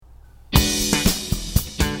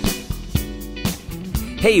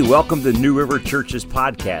Hey, welcome to New River Church's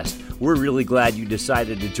podcast. We're really glad you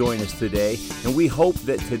decided to join us today, and we hope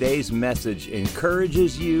that today's message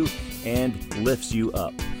encourages you and lifts you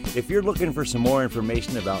up. If you're looking for some more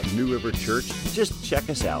information about New River Church, just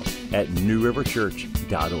check us out at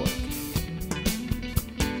newriverchurch.org.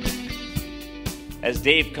 As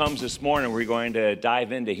Dave comes this morning, we're going to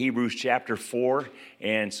dive into Hebrews chapter 4,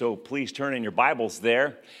 and so please turn in your Bibles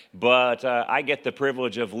there. But I get the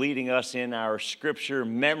privilege of leading us in our scripture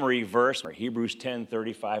memory verse, Hebrews 10,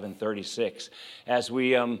 35, and 36. As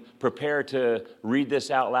we prepare to read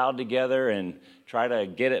this out loud together and try to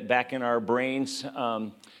get it back in our brains,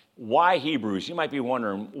 why Hebrews? You might be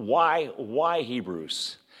wondering, why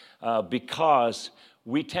Hebrews? Because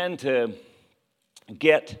we tend to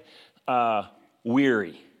get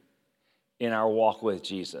weary in our walk with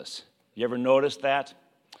Jesus. You ever notice that?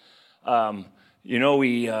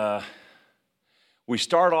 We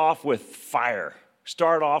start off with fire,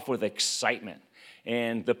 start off with excitement.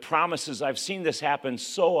 And the promises, I've seen this happen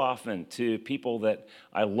so often to people that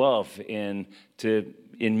I love in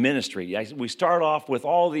ministry. We start off with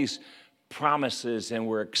all these promises, and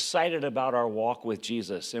we're excited about our walk with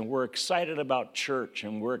Jesus, and we're excited about church,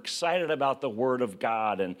 and we're excited about the Word of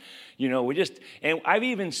God, and and I've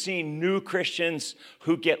even seen new Christians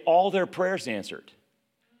who get all their prayers answered,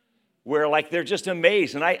 where they're just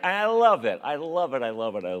amazed, and I love it. I love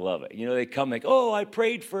it. They come like, oh, I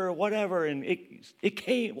prayed for whatever, and it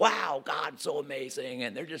came. Wow, God's so amazing,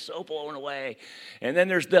 and they're just so blown away. And then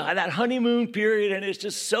there's that honeymoon period, and it's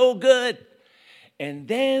just so good. And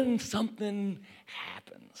then something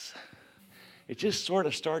happens. It just sort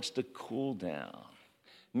of starts to cool down.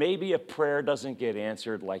 Maybe a prayer doesn't get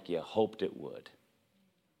answered like you hoped it would.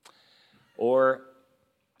 Or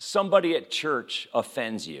somebody at church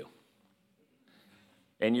offends you.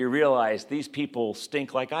 And you realize these people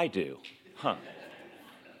stink like I do.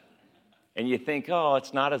 And you think, oh,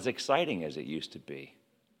 it's not as exciting as it used to be.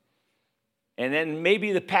 And then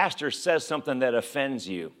maybe the pastor says something that offends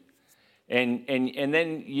you. And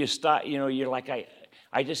then you start, you're like,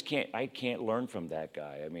 I can't learn from that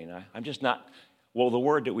guy. I mean, I'm just not, well, the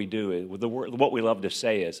word that we do, is what we love to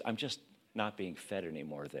say is, I'm just not being fed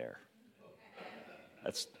anymore there.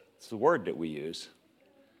 That's the word that we use.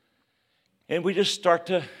 And we just start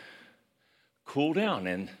to cool down.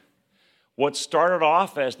 And what started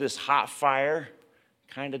off as this hot fire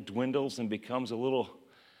kind of dwindles and becomes a little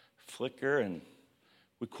flicker, and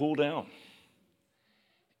we cool down.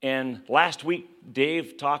 And last week,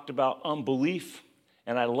 Dave talked about unbelief,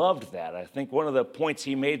 and I loved that. I think one of the points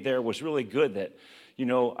he made there was really good, that,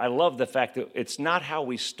 I love the fact that it's not how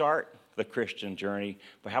we start the Christian journey,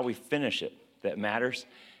 but how we finish it that matters.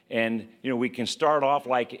 And, we can start off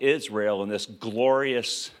like Israel in this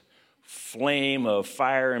glorious flame of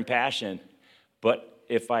fire and passion, but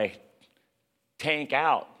if I tank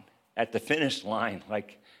out at the finish line,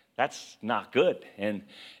 that's not good. And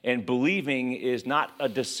believing is not a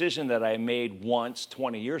decision that I made once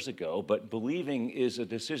 20 years ago, but believing is a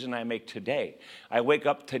decision I make today. I wake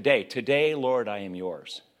up today. Today, Lord, I am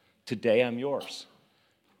yours. Today, I'm yours.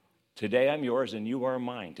 Today, I'm yours, and you are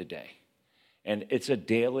mine today. And it's a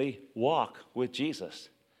daily walk with Jesus,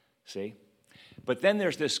 see? But then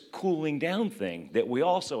there's this cooling down thing that we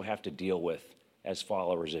also have to deal with as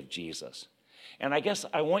followers of Jesus. And I guess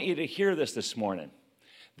I want you to hear this morning.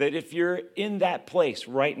 That if you're in that place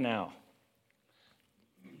right now,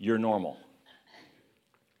 you're normal.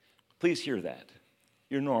 Please hear that.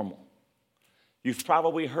 You're normal. You've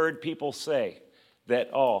probably heard people say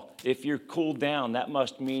that, if you're cooled down, that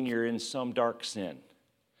must mean you're in some dark sin.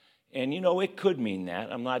 And, it could mean that.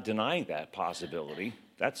 I'm not denying that possibility.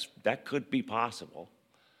 That could be possible.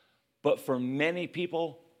 But for many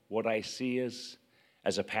people, what I see is,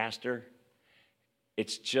 as a pastor,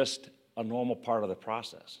 it's just a normal part of the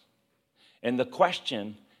process. And the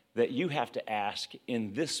question that you have to ask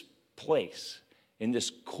in this place, in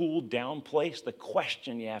this cooled down place, the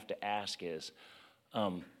question you have to ask is,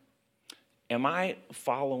 am I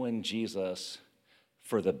following Jesus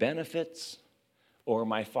for the benefits, or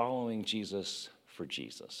am I following Jesus for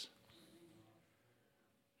Jesus?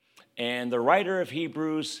 And the writer of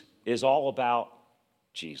Hebrews is all about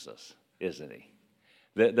Jesus, isn't he?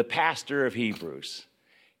 The pastor of Hebrews.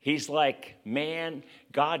 He's like, man,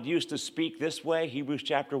 God used to speak this way, Hebrews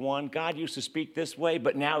chapter 1. God used to speak this way,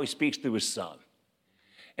 but now he speaks through his Son.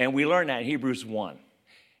 And we learn that in Hebrews 1.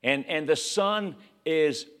 And the Son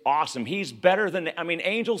is awesome. He's better than,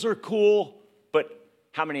 angels are cool, but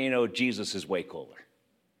how many of you know Jesus is way cooler?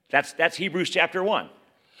 That's Hebrews chapter 1.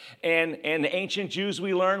 And the ancient Jews,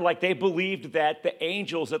 we learned, like they believed that the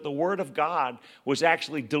angels, that the word of God was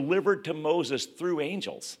actually delivered to Moses through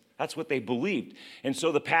angels. That's what they believed. And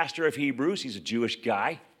so the pastor of Hebrews, he's a Jewish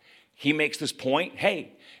guy, he makes this point,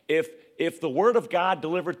 hey, if the word of God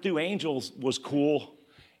delivered through angels was cool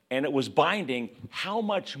and it was binding, how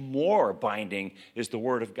much more binding is the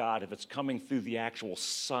word of God if it's coming through the actual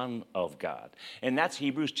Son of God? And that's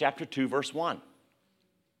Hebrews chapter 2, verse 1.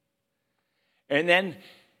 And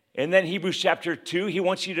then Hebrews chapter 2, he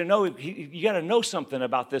wants you to know, you got to know something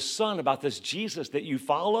about this Son, about this Jesus that you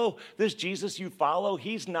follow. This Jesus you follow,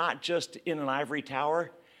 he's not just in an ivory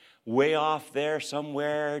tower, way off there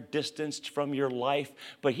somewhere, distanced from your life,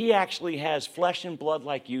 but he actually has flesh and blood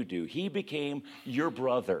like you do. He became your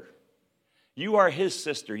brother. You are his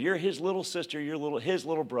sister. You're his little sister. You're his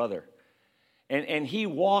little brother. And he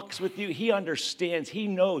walks with you. He understands. He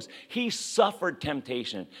knows. He suffered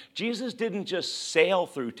temptation. Jesus didn't just sail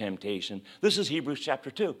through temptation. This is Hebrews chapter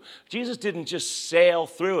 2. Jesus didn't just sail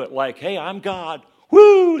through it like, hey, I'm God.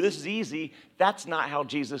 Woo, this is easy. That's not how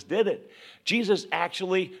Jesus did it. Jesus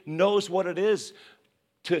actually knows what it is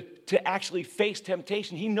to actually face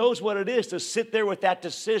temptation. He knows what it is to sit there with that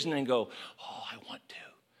decision and go, oh, I want to.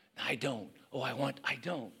 I don't. Oh, I want. I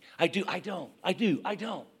don't. I do. I don't. I do. I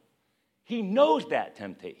don't. He knows that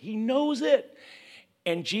temptation. He knows it.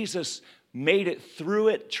 And Jesus made it through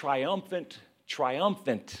it triumphant.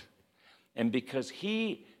 And because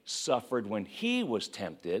he suffered when he was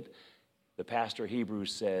tempted, the pastor of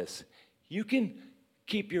Hebrews says, you can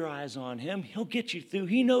keep your eyes on him. He'll get you through.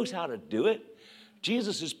 He knows how to do it.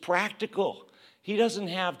 Jesus is practical. He doesn't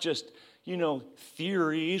have just,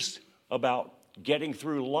 theories about getting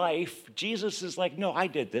through life. Jesus is like, no, I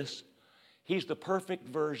did this. He's the perfect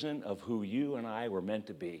version of who you and I were meant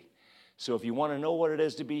to be. So if you want to know what it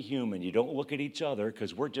is to be human, you don't look at each other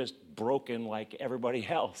because we're just broken like everybody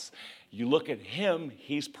else. You look at him,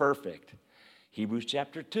 he's perfect. Hebrews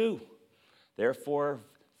chapter 2. Therefore,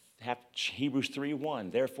 Hebrews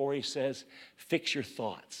 3:1. Therefore, he says, fix your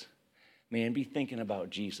thoughts. Man, be thinking about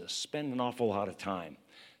Jesus. Spend an awful lot of time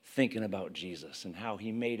thinking about Jesus and how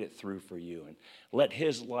he made it through for you. And let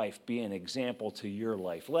his life be an example to your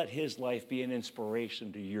life. Let his life be an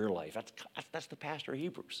inspiration to your life. That's the pastor of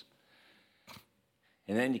Hebrews.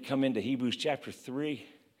 And then you come into Hebrews chapter 3,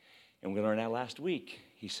 and we learned that last week.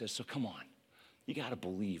 He says, so come on. You got to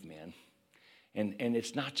believe, man. And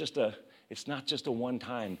it's not just a one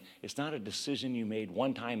time. It's not a decision you made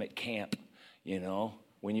one time at camp,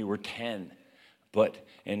 when you were 10.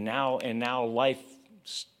 And now life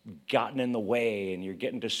gotten in the way and you're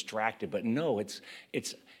getting distracted. But no, it's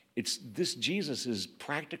this Jesus is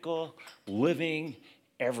practical, living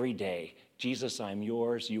every day. Jesus, I'm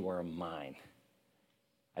yours, you are mine.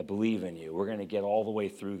 I believe in you. We're going to get all the way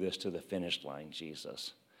through this to the finish line,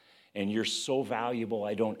 Jesus. And you're so valuable,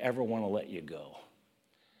 I don't ever want to let you go.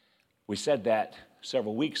 We said that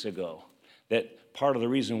several weeks ago, that part of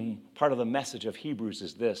the message of Hebrews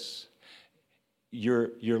is this. You're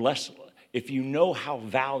less, if you know how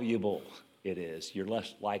valuable it is, you're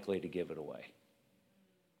less likely to give it away.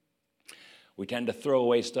 We tend to throw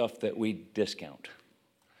away stuff that we discount.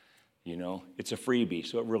 It's a freebie,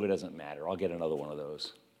 so it really doesn't matter. I'll get another one of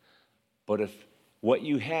those. But if what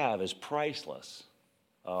you have is priceless,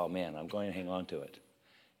 oh man, I'm going to hang on to it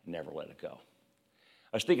and never let it go.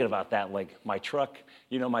 I was thinking about that, like my truck.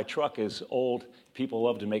 My truck is old. People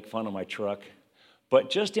love to make fun of my truck. But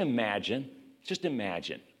just imagine,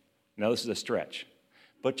 now this is a stretch,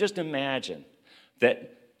 but just imagine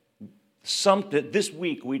that this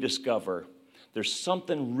week we discover there's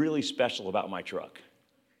something really special about my truck.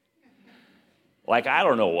 Like, I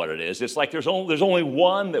don't know what it is. It's like there's only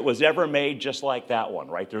one that was ever made just like that one,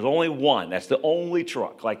 right? There's only one. That's the only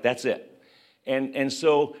truck. Like, that's it. And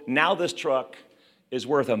so now this truck is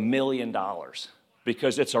worth $1 million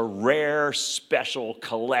because it's a rare, special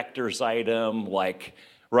collector's item, like,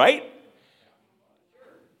 right?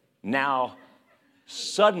 Now,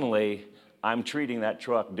 suddenly, I'm treating that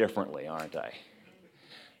truck differently, aren't I?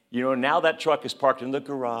 Now that truck is parked in the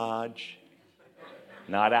garage,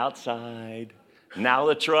 not outside. Now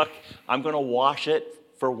the truck, I'm going to wash it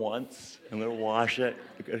for once. I'm going to wash it,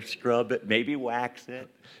 I'm going to scrub it, maybe wax it.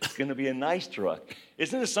 It's going to be a nice truck.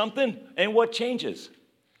 Isn't it something? And what changes?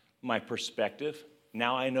 My perspective.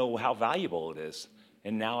 Now I know how valuable it is,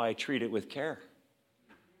 and now I treat it with care.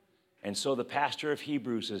 And so the pastor of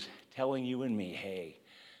Hebrews is telling you and me, hey,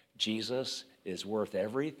 Jesus is worth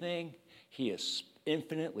everything. He is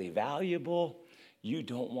infinitely valuable. You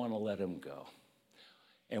don't want to let him go.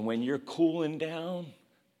 And when you're cooling down,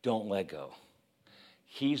 don't let go.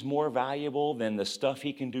 He's more valuable than the stuff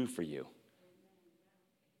he can do for you.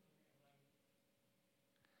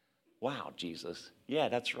 wow, Jesus, yeah,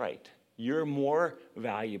 that's right. You're more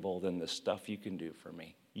valuable than the stuff you can do for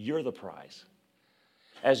me. You're the prize.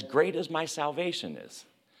 As great as my salvation is,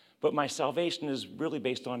 but my salvation is really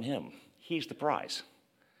based on him. He's the prize.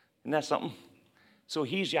 Isn't that something? So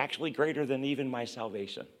he's actually greater than even my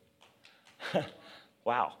salvation.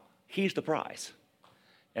 Wow, he's the prize.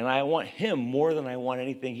 And I want him more than I want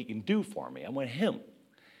anything he can do for me. I want him.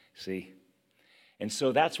 See? And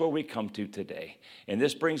so that's where we come to today. And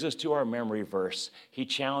this brings us to our memory verse. He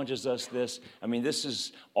challenges us this. I mean, this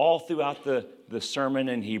is all throughout the sermon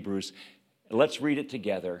in Hebrews. Let's read it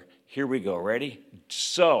together. Here we go. Ready?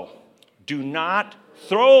 So, do not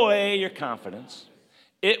throw away your confidence.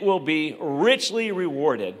 It will be richly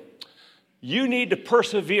rewarded. You need to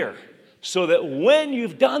persevere so that when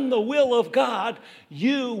you've done the will of God,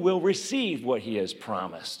 you will receive what he has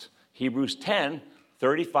promised. Hebrews 10,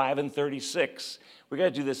 35 and 36. We got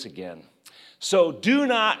to do this again. So do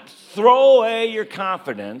not throw away your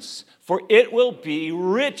confidence, for it will be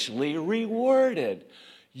richly rewarded.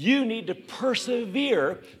 You need to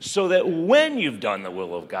persevere so that when you've done the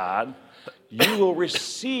will of God, you will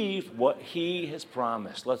receive what he has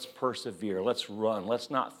promised. Let's persevere. Let's run.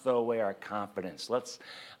 Let's not throw away our confidence.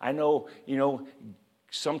 I know,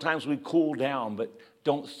 sometimes we cool down, but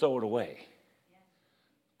don't throw it away.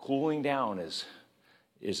 Cooling down is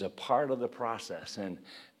a part of the process. And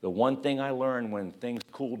the one thing I learned when things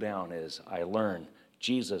cool down is I learned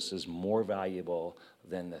Jesus is more valuable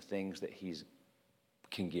than the things that he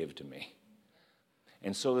can give to me.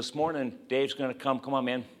 And so this morning, Dave's going to come on,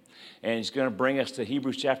 man, and he's going to bring us to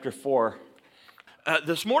Hebrews chapter 4.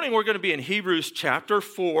 This morning we're going to be in Hebrews chapter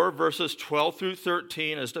 4, verses 12 through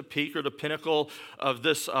 13 as the peak or the pinnacle of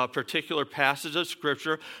this particular passage of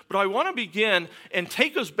Scripture. But I want to begin and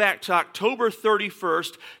take us back to October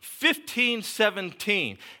 31st,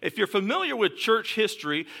 1517. If you're familiar with church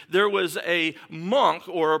history, there was a monk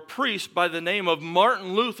or a priest by the name of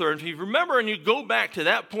Martin Luther. And if you remember and you go back to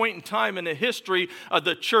that point in time in the history of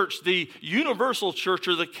the church, the universal church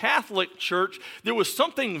or the Catholic Church, there was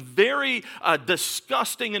something very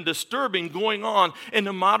disgusting and disturbing going on in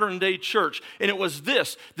the modern day church. And it was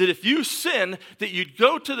this, that if you sin, that you'd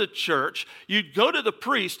go to the church, you'd go to the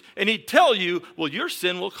priest, and he'd tell you, well, your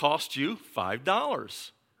sin will cost you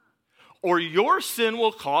 $5. Or your sin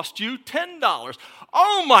will cost you $10.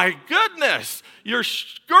 Oh my goodness, your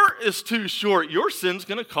skirt is too short. Your sin's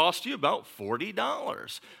going to cost you about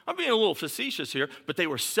 $40. I'm being a little facetious here, but they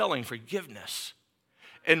were selling forgiveness.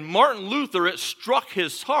 And Martin Luther, it struck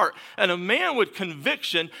his heart. And a man with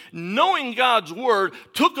conviction, knowing God's word,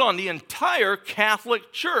 took on the entire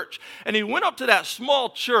Catholic Church. And he went up to that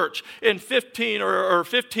small church in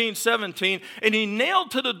 1517, and he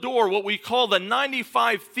nailed to the door what we call the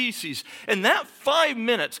 95 Theses. And that 5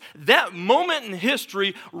 minutes, that moment in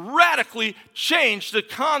history, radically changed the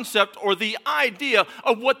concept or the idea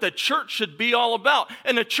of what the church should be all about.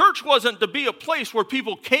 And the church wasn't to be a place where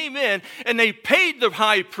people came in and they paid the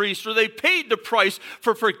high priest or they paid the price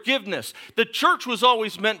for forgiveness. The church was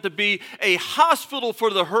always meant to be a hospital for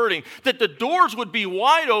the hurting, that the doors would be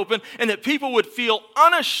wide open and that people would feel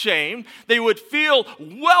unashamed, they would feel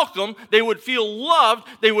welcome, they would feel loved,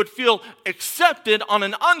 they would feel accepted on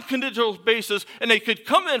an unconditional basis, and they could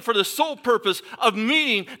come in for the sole purpose of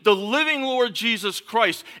meeting the living Lord Jesus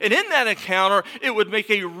Christ. And in that encounter, it would make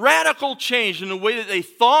a radical change in the way that they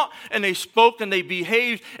thought and they spoke and they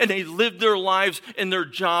behaved and they lived their lives in their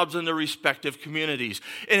jobs in their respective communities.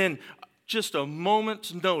 And in just a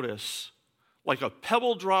moment's notice, like a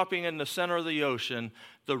pebble dropping in the center of the ocean,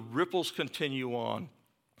 the ripples continue on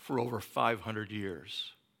for over 500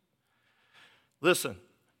 years. Listen,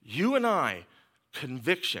 you and I,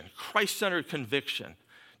 conviction, Christ-centered conviction,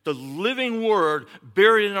 the living word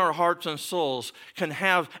buried in our hearts and souls can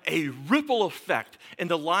have a ripple effect in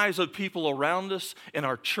the lives of people around us, in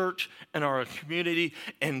our church, in our community,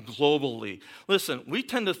 and globally. Listen, we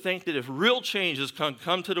tend to think that if real changes can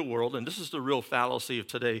come to the world, and this is the real fallacy of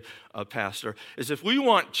today, Pastor, is if we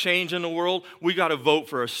want change in the world, we got to vote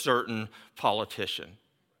for a certain politician.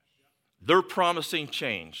 They're promising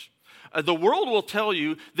change. The world will tell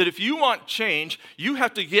you that if you want change, you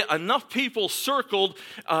have to get enough people circled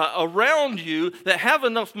around you that have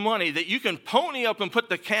enough money that you can pony up and put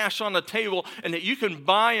the cash on the table and that you can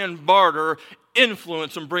buy and barter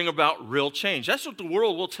influence and bring about real change. That's what the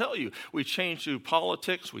world will tell you. We change through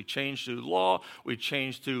politics, we change through law, we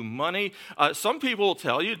change through money. Some people will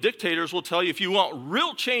tell you, dictators will tell you, if you want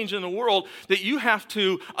real change in the world, that you have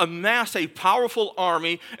to amass a powerful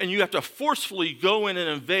army and you have to forcefully go in and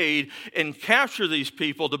invade and capture these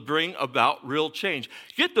people to bring about real change.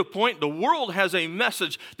 Get the point? The world has a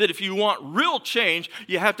message that if you want real change,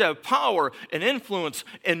 you have to have power and influence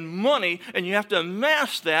and money, and you have to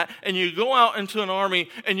amass that, and you go out into an army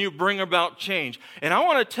and you bring about change. And I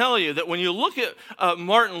want to tell you that when you look at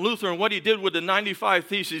Martin Luther and what he did with the 95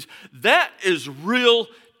 Theses, that is real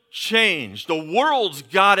change. The world's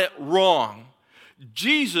got it wrong.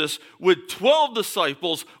 Jesus, with 12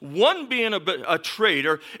 disciples, one being a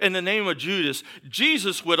traitor in the name of Judas,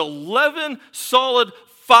 Jesus with 11 solid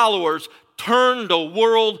followers turned the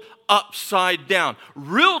world upside down.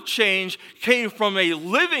 Real change came from a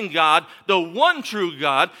living God, the one true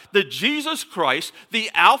God, the Jesus Christ, the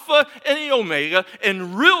Alpha and the Omega,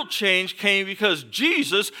 and real change came because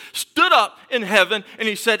Jesus stood up in heaven and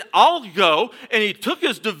he said, I'll go, and he took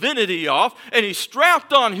his divinity off and he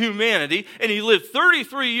strapped on humanity and he lived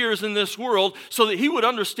 33 years in this world so that he would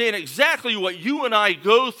understand exactly what you and I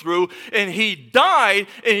go through, and he died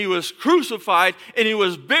and he was crucified and he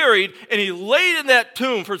was buried and he laid in that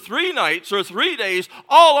tomb for 3 nights or 3 days,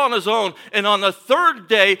 all on his own. And on the third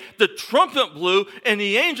day, the trumpet blew and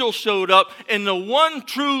the angel showed up, and the one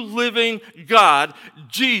true living God,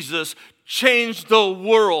 Jesus, changed the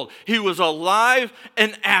world. He was alive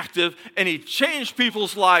and active, and he changed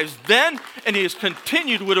people's lives then, and he has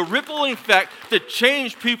continued with a rippling effect to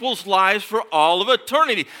change people's lives for all of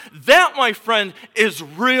eternity. That, my friend, is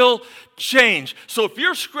real change. So if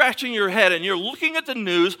you're scratching your head and you're looking at the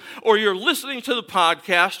news, or you're listening to the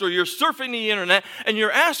podcast, or you're surfing the internet, and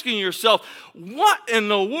you're asking yourself, what in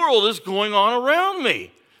the world is going on around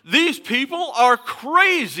me? These people are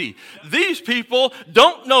crazy. These people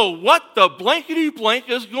don't know what the blankety blank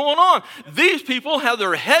is going on. These people have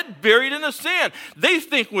their head buried in the sand. They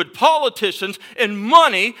think with politicians and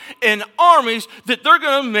money and armies that they're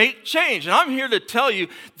going to make change. And I'm here to tell you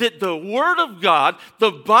that the Word of God, the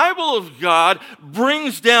Bible of God,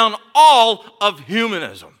 brings down all of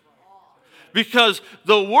humanism. Because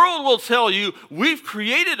the world will tell you we've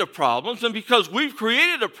created the problems, and because we've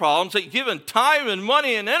created the problems, that given time and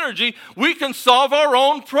money and energy, we can solve our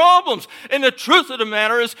own problems. And the truth of the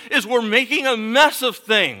matter is we're making a mess of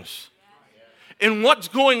things. And what's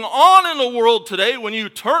going on in the world today, when you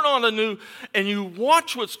turn on the news and you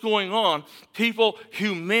watch what's going on, people,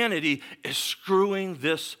 humanity is screwing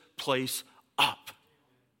this place up.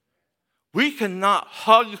 We cannot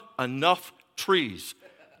hug enough trees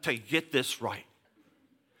to get this right.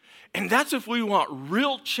 And that's if we want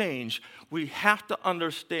real change, we have to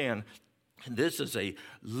understand this is a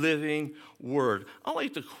living word. I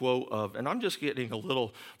like the quote of, and I'm just getting a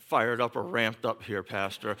little fired up or ramped up here,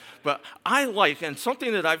 Pastor, but I like, and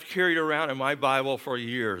something that I've carried around in my Bible for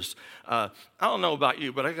years. I don't know about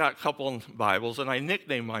you, but I got a couple of Bibles, and I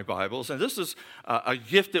nicknamed my Bibles, and this is a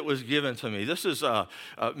gift that was given to me. This is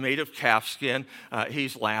made of calfskin.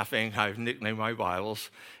 He's laughing. I've nicknamed my Bibles.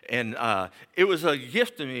 And it was a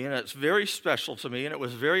gift to me, and it's very special to me, and it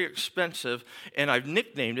was very expensive, and I've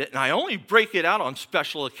nicknamed it, and I only break it out on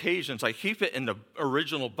special occasions. I keep it in the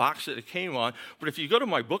original box that it came on, but if you go to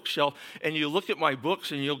my bookshelf and you look at my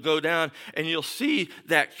books, and you'll go down and you'll see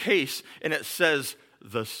that case, and it says,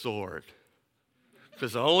 The Sword.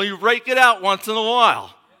 Because I only break it out once in a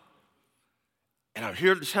while. And I'm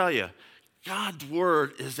here to tell you, God's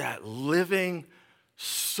Word is that living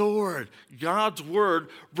sword. God's Word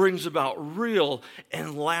brings about real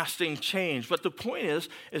and lasting change. But the point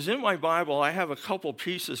is in my Bible, I have a couple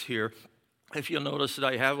pieces here. If you'll notice that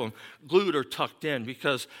I have them glued or tucked in,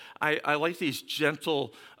 because I like these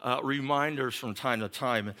gentle reminders from time to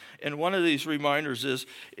time. And one of these reminders is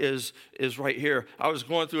right here. I was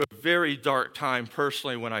going through a very dark time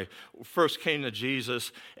personally when I first came to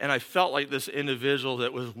Jesus, and I felt like this individual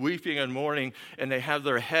that was weeping and mourning, and they have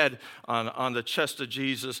their head on the chest of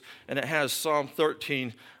Jesus, and it has Psalm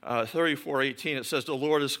 34:18. It says, "The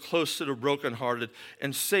Lord is close to the brokenhearted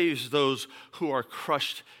and saves those who are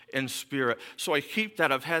crushed in spirit." So I keep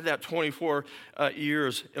that. I've had that 24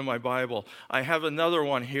 years in my Bible. I have another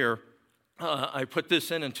one here. I put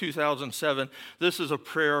this in 2007. This is a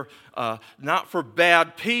prayer not for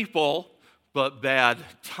bad people, but bad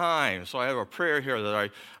times. So I have a prayer here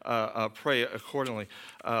that I pray accordingly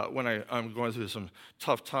when I'm going through some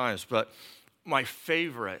tough times. But my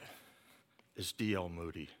favorite is D.L.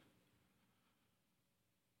 Moody.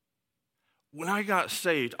 when I got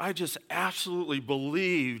saved, I just absolutely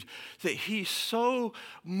believed that he so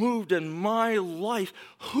moved in my life.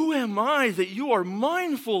 Who am I that you are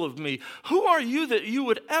mindful of me? Who are you that you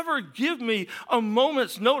would ever give me a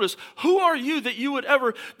moment's notice? Who are you that you would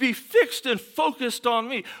ever be fixed and focused on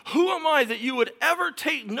me? Who am I that you would ever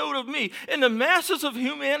take note of me in the masses of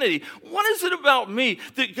humanity? What is it about me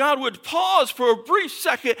that God would pause for a brief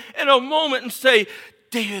second and a moment and say,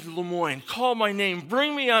 David Lemoyne, call my name,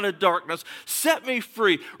 bring me out of darkness, set me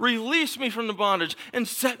free, release me from the bondage, and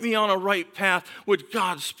set me on a right path with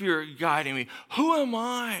God's Spirit guiding me. Who am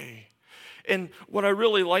I? And what I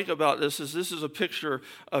really like about this is a picture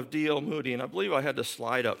of D.L. Moody, and I believe I had the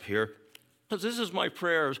slide up here. Because this is my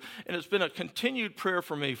prayers, and it's been a continued prayer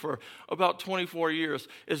for me for about 24 years,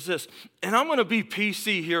 is this. And I'm going to be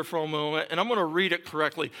PC here for a moment, and I'm going to read it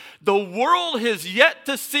correctly. The world has yet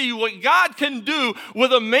to see what God can do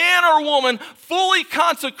with a man or woman fully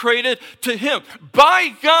consecrated to him.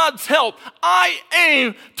 By God's help, I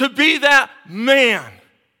aim to be that man.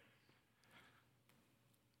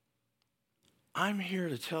 I'm here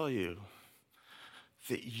to tell you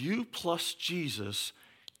that you plus Jesus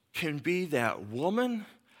can be that woman,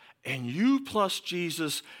 and you plus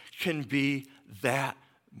Jesus can be that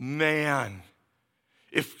man.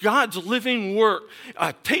 If God's living work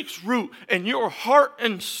takes root in your heart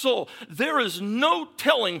and soul, there is no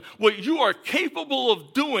telling what you are capable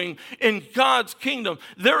of doing in God's kingdom.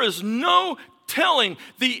 There is no telling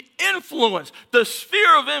the influence, the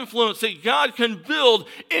sphere of influence that God can build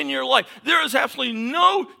in your life. There is absolutely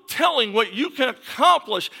no telling what you can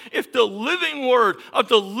accomplish if the living word of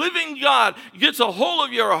the living God gets a hold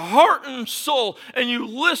of your heart and soul, and you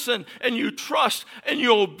listen and you trust and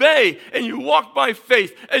you obey and you walk by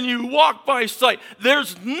faith and you walk by sight.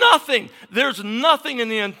 There's nothing in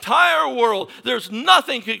the entire world. There's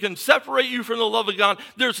nothing that can separate you from the love of God.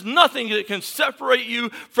 There's nothing that can separate you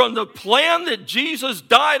from the plan that Jesus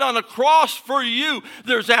died on a cross for you.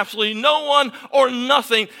 There's absolutely no one or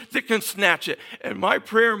nothing that can snatch it. And my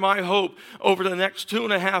prayer, my hope over the next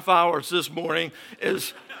 2.5 hours this morning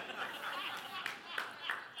is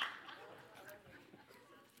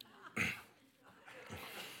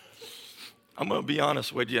I'm going to be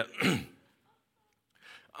honest with you.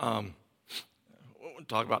 We'll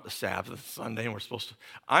talk about the Sabbath Sunday, and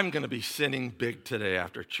I'm going to be sinning big today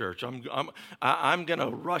after church. I'm going to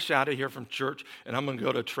rush out of here from church, and I'm going to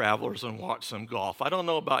go to Travelers and watch some golf. I don't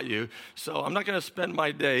know about you, so I'm not going to spend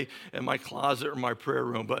my day in my closet or my prayer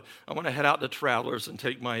room, but I'm going to head out to Travelers and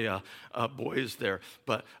take my boys there.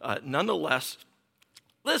 But nonetheless,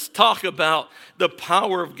 let's talk about the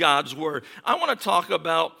power of God's word. I want to talk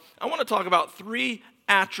about 3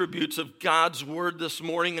 attributes of God's word this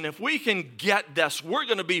morning, and if we can get this, we're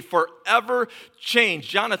going to be forever changed.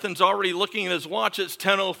 Jonathan's already looking at his watch. It's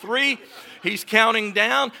 10:03. He's counting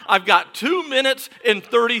down. I've got 2 minutes and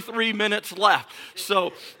 33 minutes left.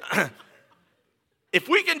 So if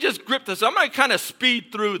we can just grip this, I'm going to kind of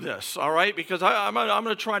speed through this, all right? Because I'm going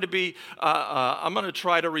to try to be, I'm going to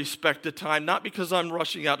try to respect the time, not because I'm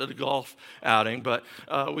rushing out to the golf outing, but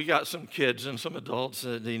we got some kids and some adults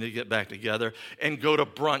that need to get back together and go to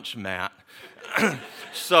brunch, Matt.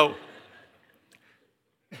 So,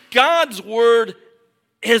 God's word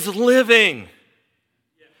is living.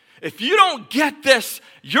 If you don't get this,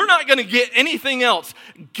 you're not going to get anything else.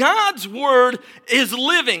 God's word is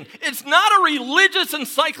living. It's not a religious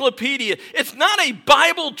encyclopedia. It's not a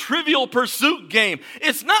Bible trivial pursuit game.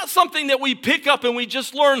 It's not something that we pick up and we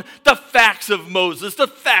just learn the facts of Moses, the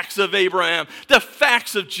facts of Abraham, the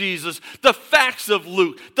facts of Jesus, the facts of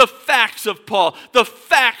Luke, the facts of Paul, the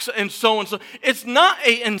facts and so on. It's not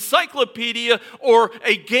an encyclopedia or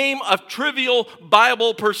a game of trivial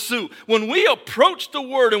Bible pursuit. When we approach the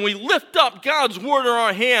word and we lift up God's word in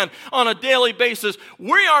our hand on a daily basis,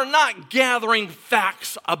 we are not gathering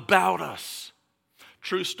facts about us.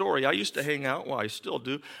 True story. I used to hang out, well, I still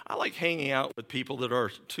do. I like hanging out with people that are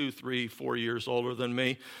 2, 3, 4 years older than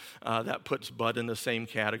me. That puts Bud in the same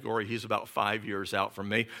category. He's about 5 years out from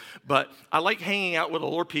me. But I like hanging out with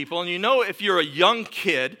older people. And you know, if you're a young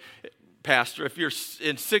kid, Pastor, if you're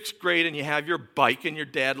in 6th grade and you have your bike and your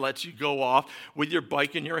dad lets you go off with your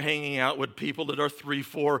bike and you're hanging out with people that are 3,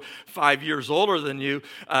 4, 5 years older than you,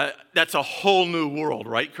 that's a whole new world,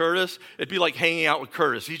 right, Curtis? It'd be like hanging out with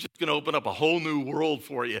Curtis. He's just going to open up a whole new world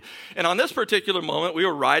for you. And on this particular moment, we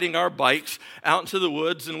were riding our bikes out into the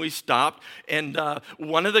woods and we stopped, and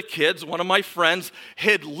one of the kids, one of my friends,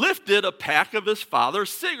 had lifted a pack of his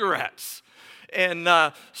father's cigarettes.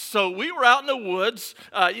 And so we were out in the woods,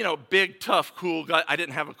 big, tough, cool guy. I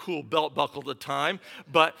didn't have a cool belt buckle at the time,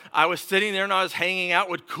 but I was sitting there and I was hanging out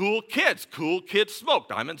with cool kids. Cool kids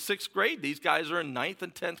smoked. I'm in 6th grade. These guys are in 9th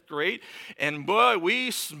and 10th grade. And boy,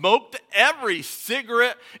 we smoked every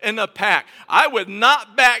cigarette in the pack. I would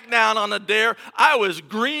not back down on a dare. I was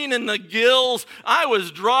green in the gills. I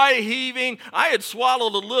was dry heaving. I had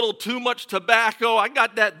swallowed a little too much tobacco. I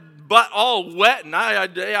got that butt all wet, and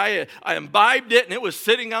I imbibed it, and it was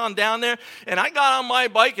sitting on down there. And I got on my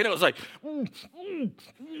bike, and it was like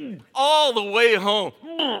all the way home,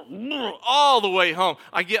 all the way home.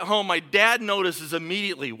 I get home, my dad notices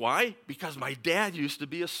immediately. Why? Because my dad used to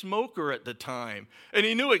be a smoker at the time, and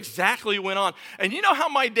he knew exactly what went on. And you know how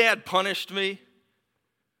my dad punished me?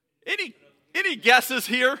 Any guesses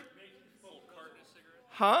here?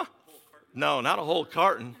 Huh? No, not a whole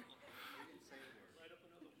carton.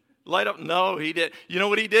 Light up? No, he did. You know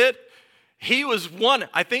what he did? He was one.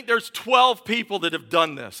 I think there's 12 people that have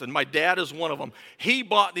done this, and my dad is one of them. He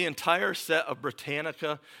bought the entire set of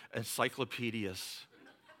Britannica encyclopedias.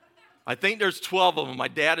 I think there's 12 of them. My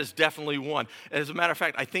dad is definitely one. As a matter of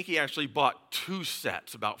fact, I think he actually bought 2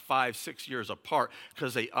 sets about 5-6 years apart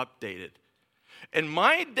because they updated. And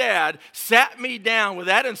my dad sat me down with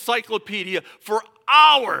that encyclopedia for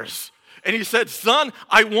hours. And he said, son,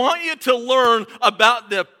 I want you to learn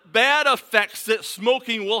about the bad effects that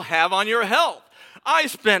smoking will have on your health. I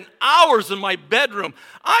spent hours in my bedroom.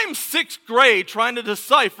 I'm 6th grade trying to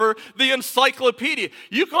decipher the encyclopedia.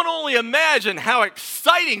 You can only imagine how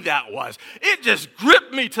exciting that was. It just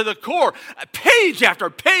gripped me to the core, page after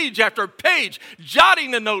page after page,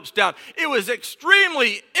 jotting the notes down. It was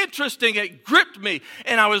extremely interesting. It gripped me.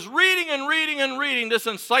 And I was reading and reading and reading this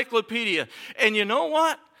encyclopedia. And you know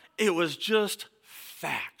what? It was just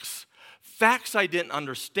facts. Facts I didn't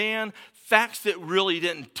understand, facts that really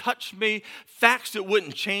didn't touch me, facts that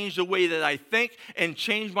wouldn't change the way that I think and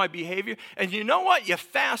change my behavior. And you know what? You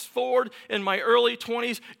fast forward in my early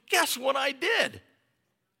 20s, guess what I did?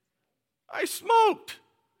 I smoked.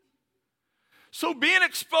 So being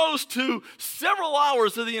exposed to several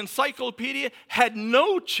hours of the encyclopedia had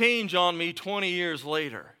no change on me 20 years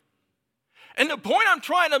later. And the point I'm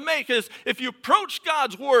trying to make is if you approach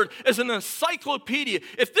God's Word as an encyclopedia,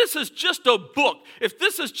 if this is just a book, if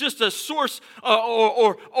this is just a source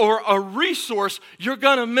or a resource, you're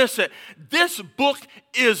going to miss it. This book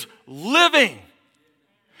is living.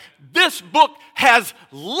 This book has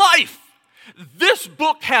life. This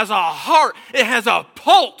book has a heart. It has a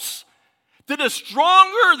pulse that is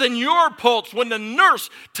stronger than your pulse when the nurse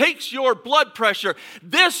takes your blood pressure.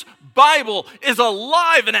 This Bible is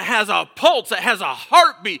alive and it has a pulse, it has a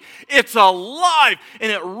heartbeat. It's alive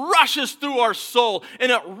and it rushes through our soul and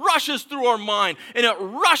it rushes through our mind and it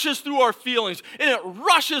rushes through our feelings and it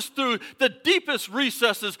rushes through the deepest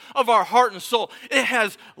recesses of our heart and soul. It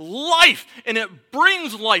has life and it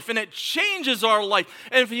brings life and it changes our life.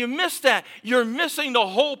 And if you miss that, you're missing the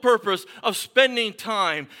whole purpose of spending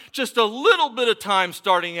time, just a little bit of time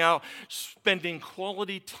starting out, spending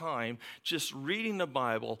quality time just reading the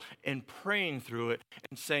Bible and praying through it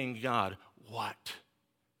and saying, God, what?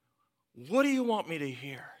 What do you want me to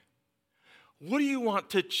hear? What do you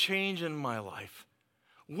want to change in my life?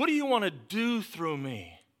 What do you want to do through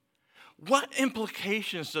me? What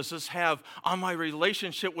implications does this have on my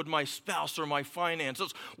relationship with my spouse or my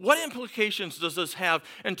finances? What implications does this have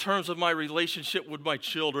in terms of my relationship with my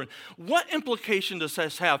children? What implication does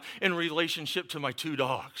this have in relationship to my 2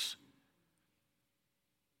 dogs?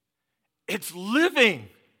 It's living.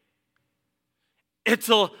 It's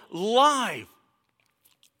alive.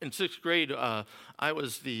 In 6th grade, I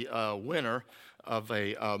was the winner of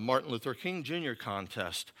a Martin Luther King Jr.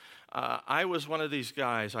 contest. I was one of these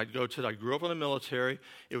guys. I grew up in the military.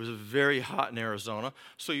 It was very hot in Arizona.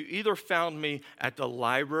 So you either found me at the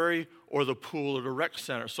library or the pool or the rec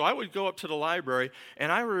center. So I would go up to the library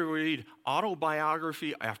and I would read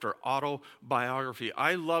autobiography after autobiography.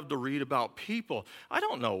 I love to read about people. I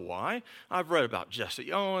don't know why. I've read about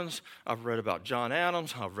Jesse Owens. I've read about John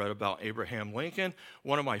Adams. I've read about Abraham Lincoln.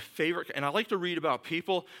 One of my favorite, and I like to read about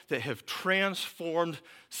people that have transformed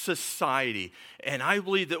society. And I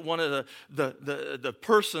believe that one of the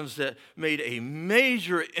persons that made a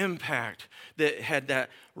major impact, that had that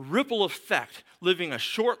ripple effect, living a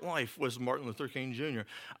short life, was Martin Luther King Jr.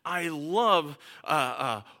 I love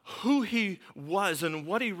who he was and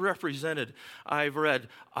what he represented. I've read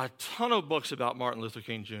a ton of books about Martin Luther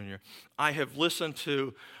King Jr. I have listened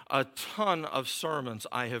to a ton of sermons.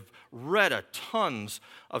 I have read tons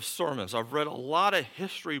of sermons. I've read a lot of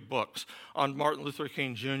history books on Martin Luther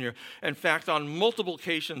King Jr. In fact, on multiple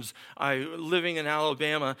occasions, living in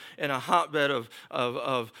Alabama in a hotbed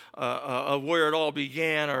of where it all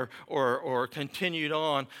began or continued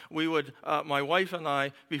on, we would, my wife and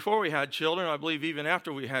I, before we had children, I believe even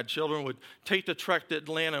after we had children, would take the trek to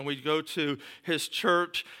Atlanta, and we'd go to his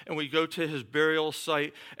church, and we'd go to his burial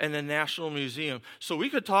site and the National Museum. So we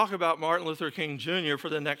could talk about Martin Luther King Jr. for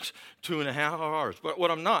the next 2.5 hours. But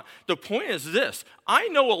what I'm not, the point is this: I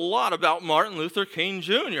know a lot about Martin Luther King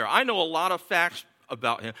Jr. I know a lot of facts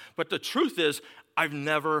about him, but the truth is, I've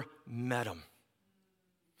never met him.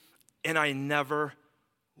 And I never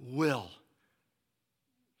will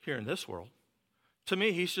here in this world. To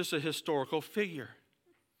me, he's just a historical figure.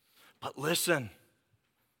 But listen,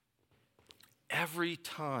 every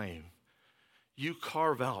time you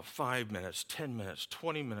carve out 5 minutes, 10 minutes,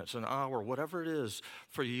 20 minutes, an hour, whatever it is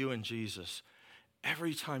for you and Jesus,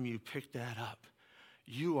 every time you pick that up,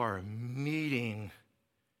 you are meeting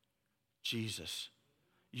Jesus.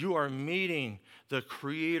 You are meeting the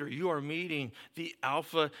Creator. You are meeting the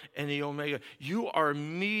Alpha and the Omega. You are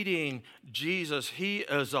meeting Jesus. He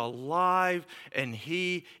is alive, and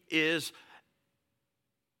he is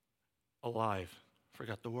alive.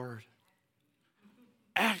 Forgot the word.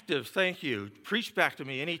 Active, thank you. Preach back to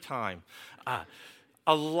me anytime.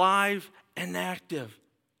 Alive and active.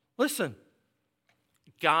 Listen,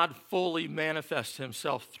 God fully manifests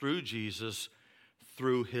himself through Jesus,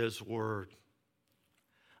 through his word.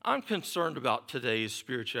 I'm concerned about today's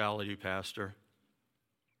spirituality, Pastor.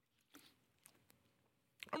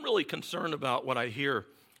 I'm really concerned about what I hear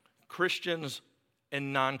Christians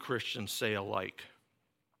and non-Christians say alike.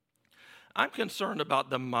 I'm concerned about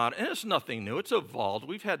the modern, and it's nothing new, it's evolved.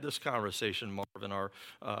 We've had this conversation, Marv, in our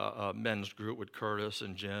men's group with Curtis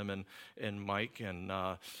and Jim and Mike and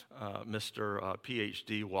Mr.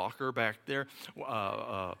 PhD Walker back there,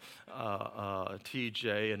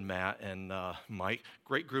 TJ and Matt and Mike.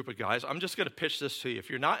 Great group of guys. I'm just going to pitch this to you. If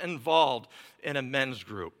you're not involved in a men's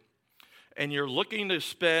group, and you're looking to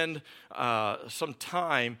spend some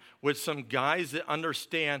time with some guys that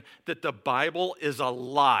understand that the Bible is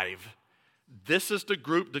alive, this is the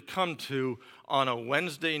group to come to on a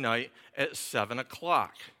Wednesday night at 7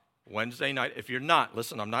 o'clock. Wednesday night. If you're not,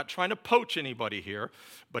 listen, I'm not trying to poach anybody here,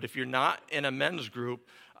 but if you're not in a men's group,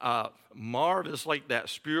 Marv is like that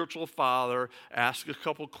spiritual father, asks a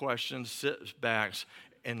couple questions, sits back,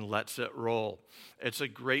 and lets it roll. It's a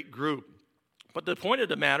great group. But the point of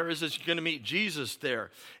the matter is you're going to meet Jesus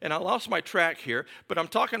there. And I lost my track here, but I'm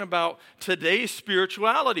talking about today's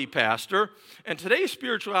spirituality, Pastor. And today's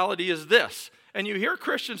spirituality is this. And you hear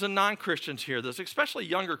Christians and non-Christians hear this, especially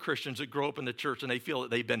younger Christians that grow up in the church and they feel that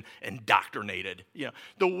they've been indoctrinated. You know,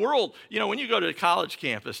 the world, when you go to the college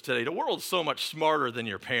campus today, the world's so much smarter than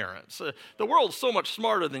your parents. The world's so much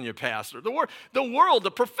smarter than your pastor.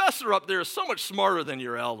 The professor up there is so much smarter than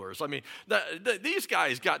your elders. I mean, these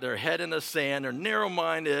guys got their head in the sand. They're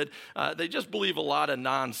narrow-minded. They just believe a lot of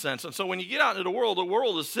nonsense. And so when you get out into the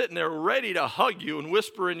world is sitting there ready to hug you and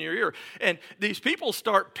whisper in your ear. And these people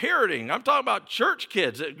start parroting. I'm talking about church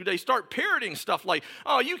kids. They start parroting stuff like,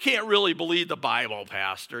 oh, you can't really believe the Bible,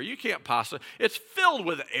 Pastor. You can't possibly. It's filled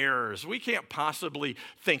with errors. We can't possibly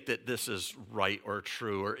think that this is right or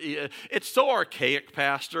true. Or it's so archaic,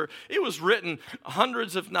 Pastor. It was written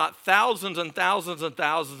hundreds, if not thousands and thousands and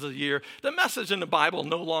thousands of years. The message in the Bible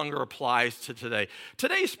no longer applies to today.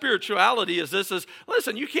 Today's spirituality is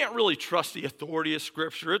listen, you can't really trust the authority of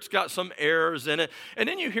Scripture. It's got some errors in it. And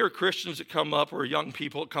then you hear Christians that come up or young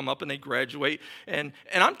people that come up and they graduate. And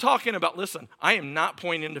I'm talking about, listen, I am not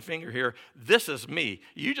pointing the finger here. This is me.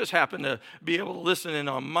 You just happen to be able to listen in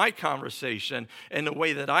on my conversation and the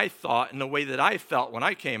way that I thought and the way that I felt when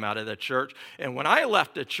I came out of the church. And when I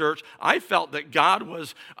left the church, I felt that God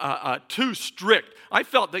was too strict. I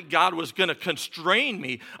felt that God was going to constrain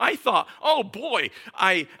me. I thought, oh boy,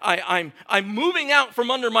 I'm moving out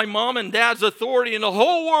from under my mom and dad's authority, and the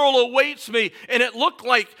whole world awaits me. And it looked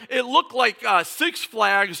like Six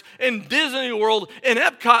Flags and Disney World and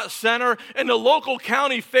Epcot Center and the local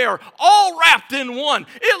county fair, all wrapped in one.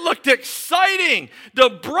 It looked exciting. The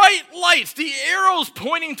bright lights, the arrows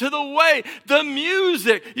pointing to the way, the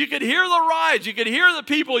music. You could hear the rides. You could hear the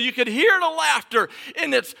people. You could hear the laughter.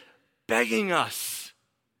 And it's begging us,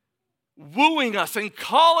 wooing us, and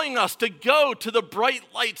calling us to go to the bright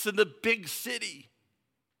lights in the big city.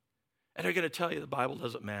 And they're going to tell you the Bible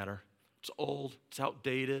doesn't matter. It's old. It's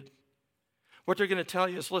outdated. What they're going to tell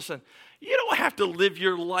you is, listen, you don't have to live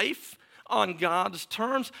your life on God's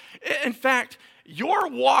terms. In fact, your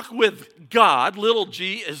walk with God, little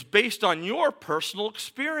g, is based on your personal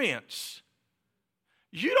experience.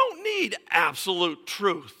 You don't need absolute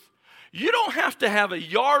truth. You don't have to have a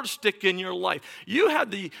yardstick in your life. You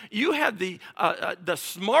have the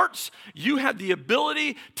smarts. You have the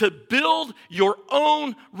ability to build your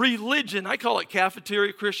own religion. I call it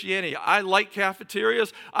cafeteria Christianity. I like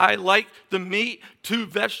cafeterias. I like the meat, 2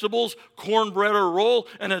 vegetables, cornbread or roll,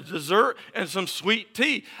 and a dessert, and some sweet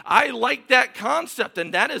tea. I like that concept,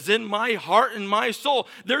 and that is in my heart and my soul.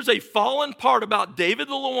 There's a fallen part about David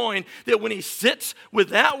the Lemoyne that when he sits with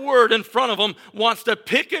that word in front of him, wants to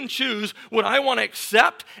pick and choose what I want to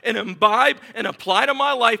accept and imbibe and apply to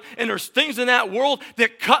my life. And there's things in that world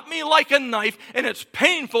that cut me like a knife, and it's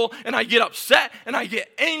painful, and I get upset, and I get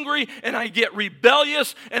angry, and I get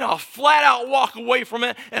rebellious, and I'll flat out walk away from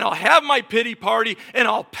it, and I'll have my pity party, and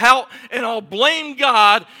I'll pout, and I'll blame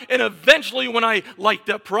God. And eventually, when I, like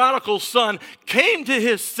the prodigal son, came to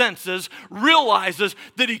his senses, realizes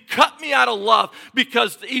that he cut me out of love,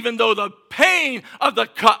 because even though the pain of the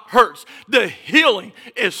cut hurts, the healing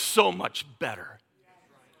is so much better.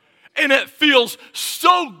 And it feels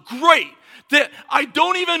so great that I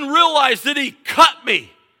don't even realize that he cut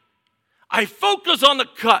me. I focus on the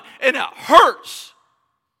cut, and it hurts.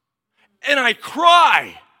 And I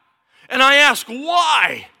cry. And I ask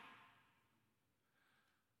why.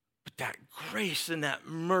 But that grace and that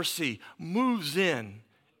mercy moves in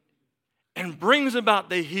and brings about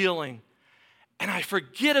the healing. And I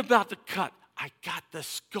forget about the cut. I got the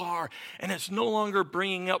scar, and it's no longer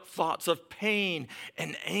bringing up thoughts of pain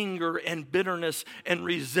and anger and bitterness and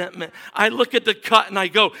resentment. I look at the cut and I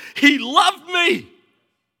go, he loved me.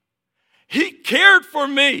 He cared for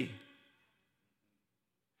me.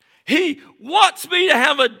 He wants me to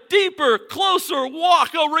have a deeper, closer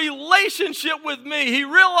walk, a relationship with me. He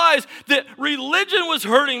realized that religion was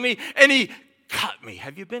hurting me, and he cut me.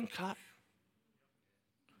 Have you been cut?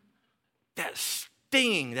 That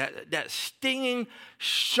stinging, that stinging,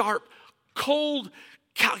 sharp, cold,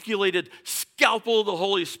 calculated scalpel of the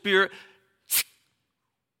Holy Spirit. It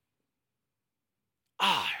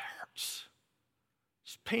hurts.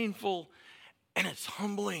 It's painful, and it's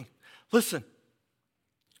humbling. Listen,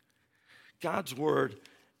 God's word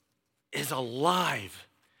is alive,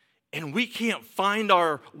 and we can't find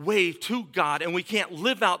our way to God, and we can't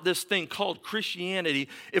live out this thing called Christianity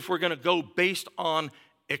if we're going to go based on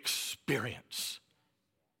experience.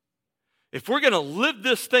 If we're going to live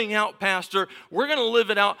this thing out, Pastor, we're going to live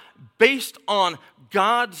it out based on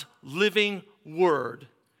God's living word,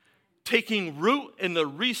 taking root in the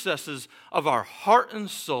recesses of our heart and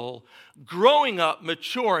soul, growing up,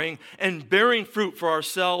 maturing, and bearing fruit for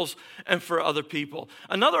ourselves and for other people.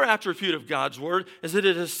 Another attribute of God's word is that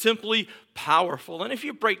it is simply powerful. And if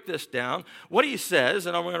you break this down, what he says,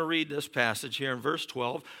 and I'm going to read this passage here in verse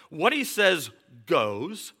 12, what he says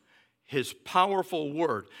goes, his powerful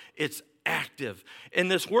word. It's active. In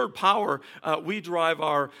this word power, we derive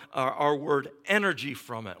our word energy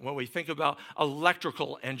from it. When we think about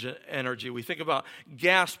electrical energy, we think about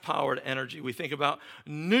gas-powered energy, we think about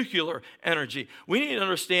nuclear energy. We need to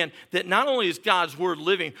understand that not only is God's word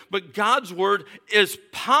living, but God's word is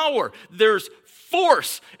power. There's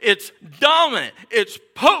force, it's dominant, it's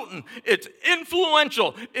potent, it's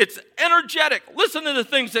influential, it's energetic. Listen to the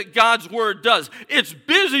things that God's word does. It's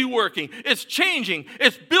busy working, it's changing,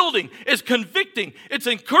 it's building, it's convicting, it's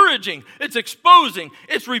encouraging, it's exposing,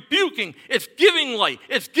 it's rebuking, it's giving light,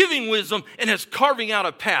 it's giving wisdom, and it's carving out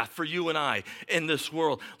a path for you and I in this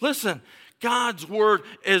world. Listen, God's word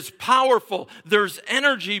is powerful. There's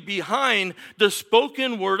energy behind the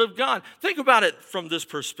spoken word of God. Think about it from this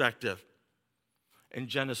perspective. In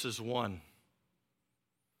Genesis 1,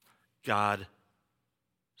 God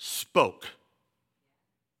spoke.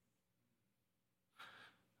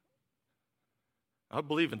 I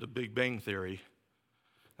believe in the Big Bang Theory,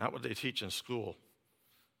 not what they teach in school.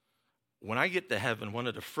 When I get to heaven, one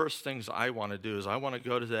of the first things I want to do is I want to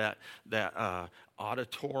go to that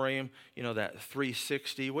auditorium, that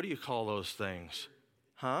 360. What do you call those things?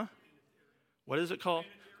 Huh? What is it called?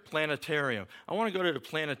 Planetarium. I want to go to the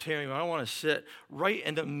planetarium. I want to sit right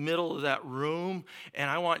in the middle of that room, and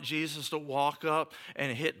I want Jesus to walk up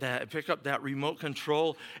and pick up that remote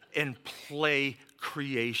control and play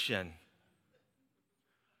creation.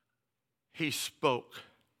 He spoke.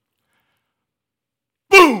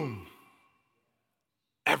 Boom!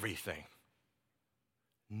 Everything.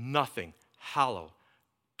 Nothing. Hollow.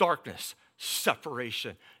 Darkness.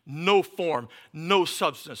 separation, no form, no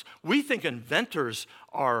substance. We think inventors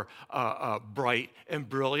are bright and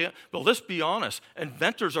brilliant, but let's be honest.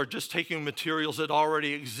 Inventors are just taking materials that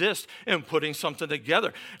already exist and putting something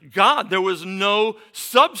together. God, there was no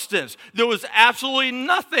substance. There was absolutely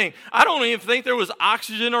nothing. I don't even think there was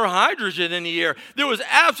oxygen or hydrogen in the air. There was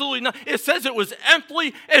absolutely nothing. It says it was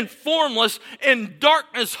empty and formless, and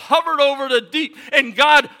darkness hovered over the deep, and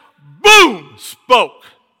God, boom, spoke.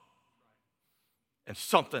 And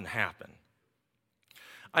something happened.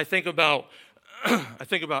 I think about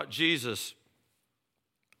Jesus.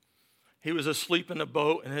 He was asleep in the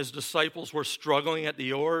boat, and his disciples were struggling at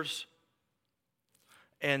the oars,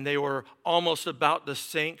 and they were almost about to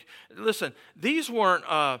sink. Listen, these weren't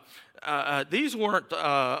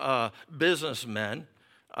businessmen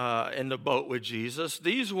in the boat with Jesus.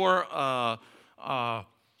 These weren't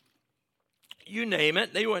you name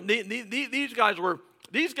it.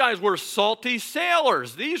 These guys were salty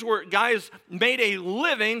sailors. These were guys made a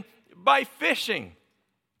living by fishing.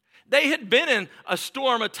 They had been in a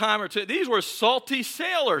storm a time or two. These were salty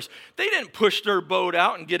sailors. They didn't push their boat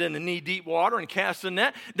out and get into knee-deep water and cast a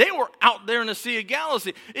net. They were out there in the Sea of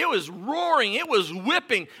Galilee. It was roaring. It was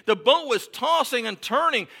whipping. The boat was tossing and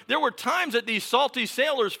turning. There were times that these salty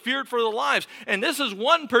sailors feared for their lives. And this is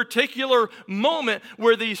one particular moment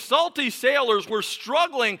where these salty sailors were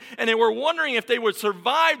struggling, and they were wondering if they would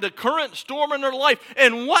survive the current storm in their life.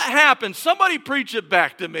 And what happened? Somebody preach it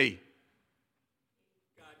back to me.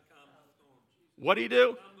 What did he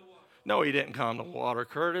do? No, he didn't calm the water,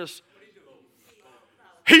 Curtis.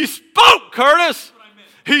 He spoke, Curtis.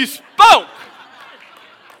 He spoke.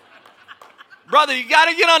 Brother, you got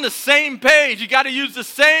to get on the same page. You got to use the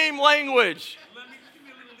same language. Give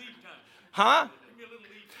me a little lead time. Huh? Give me a little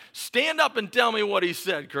lead time. Stand up and tell me what he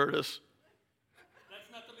said, Curtis.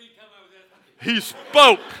 That's not the lead time I was asking. He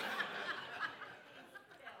spoke.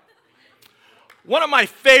 One of my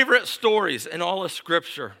favorite stories in all of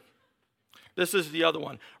Scripture. This is the other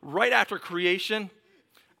one. Right after creation,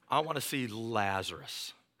 I want to see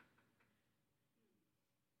Lazarus.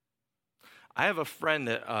 I have a friend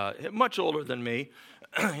that much older than me.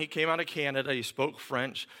 He came out of Canada. He spoke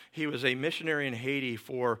French. He was a missionary in Haiti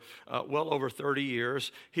for well over 30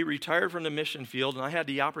 years. He retired from the mission field, and I had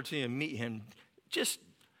the opportunity to meet him just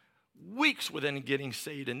weeks within getting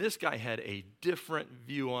saved, and this guy had a different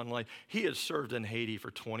view on life. He had served in Haiti for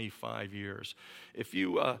 25 years. If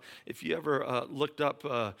you ever looked up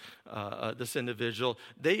this individual,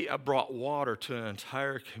 they brought water to an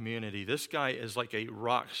entire community. This guy is like a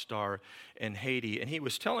rock star in Haiti, and he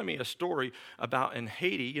was telling me a story about in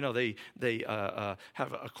Haiti. You know, they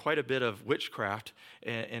have quite a bit of witchcraft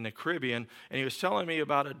in the Caribbean, and he was telling me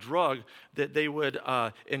about a drug that they would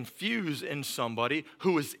infuse in somebody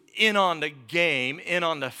who was in on the game, in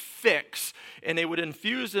on the fix, and they would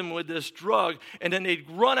infuse them with this drug, and then they'd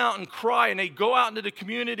run out and cry, and they'd go out into the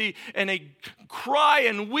community, and they'd cry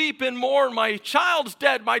and weep and mourn, my child's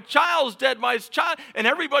dead, my child's dead, my child, and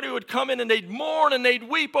everybody would come in and they'd mourn and they'd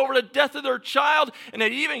weep over the death of their child, and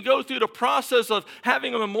they'd even go through the process of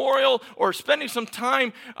having a memorial or spending some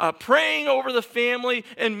time praying over the family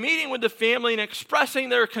and meeting with the family and expressing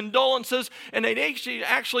their condolences, and they'd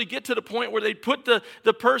actually get to the point where they'd put the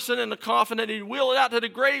person in the coffin and they'd wheel it out to the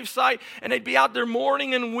gravesite, and they'd be out there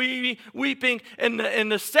mourning and weeping, and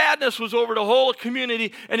the sadness was over the whole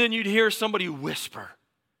community, and then you'd hear somebody whisper,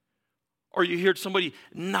 or you heard somebody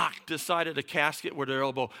knock the side of the casket with their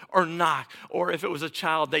elbow, or knock, or if it was a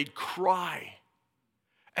child, they'd cry,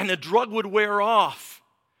 and the drug would wear off.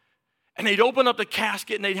 And they'd open up the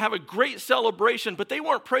casket and they'd have a great celebration, but they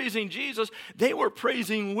weren't praising Jesus. They were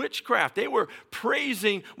praising witchcraft. They were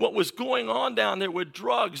praising what was going on down there with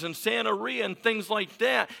drugs and Santeria and things like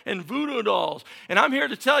that and voodoo dolls. And I'm here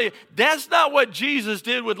to tell you, that's not what Jesus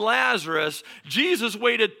did with Lazarus. Jesus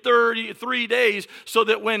waited 3 days so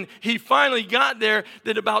that when he finally got there,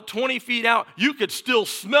 that about 20 feet out, you could still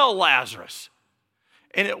smell Lazarus.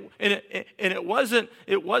 And it wasn't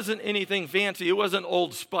anything fancy. It wasn't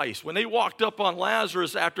Old Spice. When they walked up on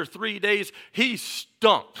Lazarus after 3 days, he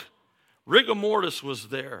stunk. Rigor mortis was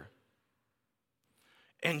there.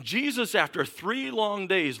 And Jesus, after 3 long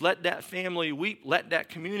days, let that family weep, let that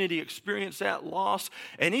community experience that loss,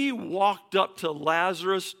 and he walked up to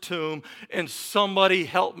Lazarus' tomb, and somebody,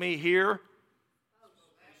 help me here,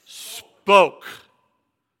 spoke.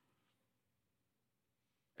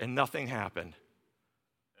 And nothing happened.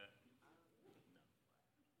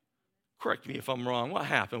 Correct me if I'm wrong. What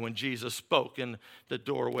happened when Jesus spoke in the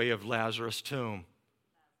doorway of Lazarus' tomb?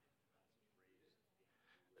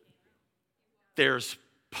 There's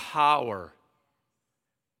power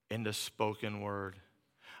in the spoken word.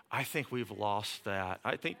 I think we've lost that.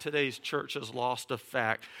 I think today's church has lost the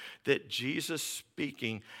fact that Jesus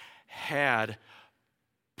speaking had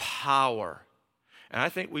power. And I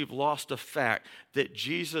think we've lost the fact that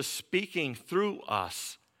Jesus speaking through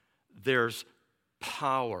us, there's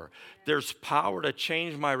power. There's power to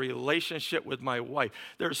change my relationship with my wife.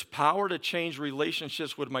 There's power to change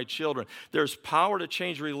relationships with my children. There's power to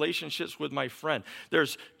change relationships with my friend.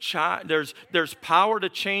 There's power to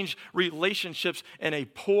change relationships in a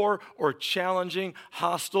poor or challenging,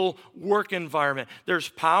 hostile work environment. There's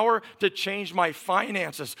power to change my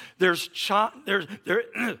finances. There's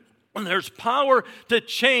power to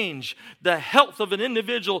change the health of an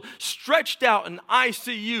individual stretched out in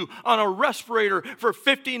ICU on a respirator for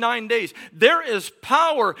 59 days. There is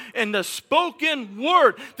power in the spoken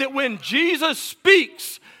word that when Jesus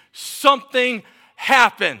speaks, something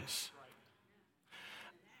happens.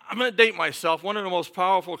 I'm going to date myself. One of the most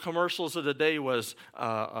powerful commercials of the day was,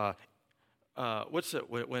 what's it,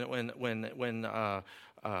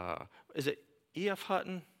 is it E.F.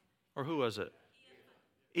 Hutton? Or who was it?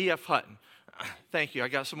 E.F. Hutton. Thank you. I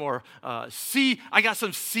got some more. I got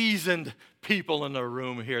some seasoned people in the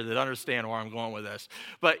room here that understand where I'm going with this.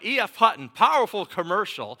 But E.F. Hutton, powerful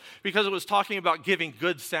commercial because it was talking about giving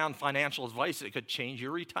good, sound financial advice that could change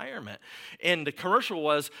your retirement. And the commercial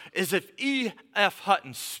was, is if E.F.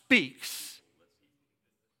 Hutton speaks,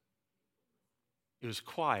 it was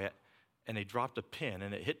quiet, and they dropped a pin,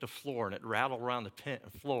 and it hit the floor, and it rattled around the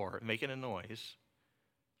floor, making a noise.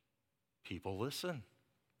 People listen.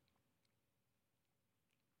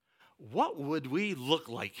 What would we look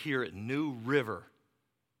like here at New River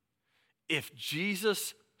if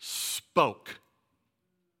Jesus spoke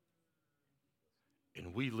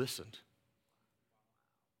and we listened?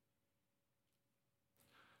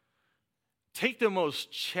 Take the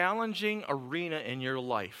most challenging arena in your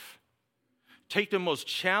life. Take the most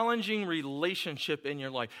challenging relationship in your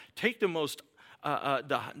life. Take the most,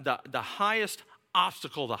 the highest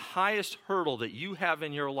obstacle, the highest hurdle that you have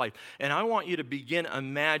in your life. And I want you to begin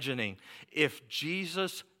imagining if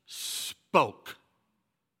Jesus spoke,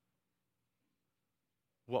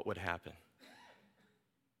 what would happen?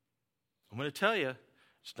 I'm going to tell you,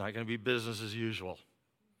 it's not going to be business as usual.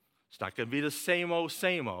 It's not going to be the same old,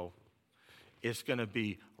 same old. It's going to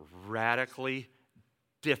be radically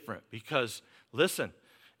different because, listen,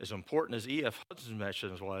 as important as E.F. Hudson's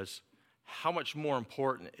message was, how much more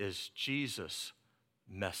important is Jesus'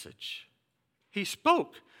 message? He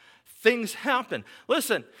spoke. Things happen.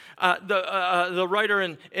 Listen, the writer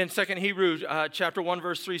in 2 Hebrews chapter 1,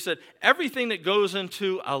 verse 3 said, everything that goes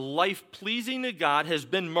into a life pleasing to God has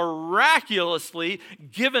been miraculously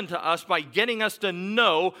given to us by getting us to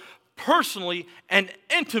know personally and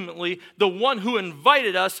intimately the one who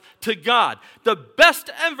invited us to God. The best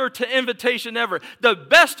invitation ever, the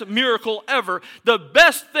best miracle ever, the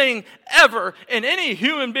best thing ever in any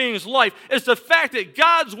human being's life is the fact that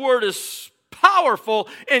God's word is powerful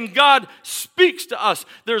and God speaks to us.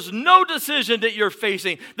 There's no decision that you're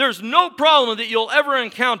facing. There's no problem that you'll ever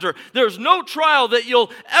encounter. There's no trial that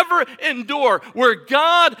you'll ever endure where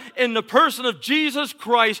God in the person of Jesus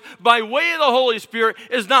Christ by way of the Holy Spirit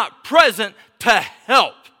is not present to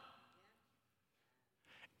help.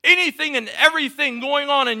 Anything and everything going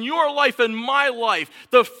on in your life and my life,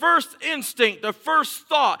 the first instinct, the first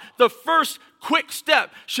thought, the first quick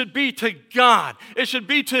step should be to God. It should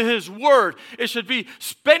be to His Word. It should be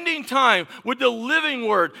spending time with the living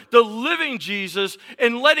Word, the living Jesus,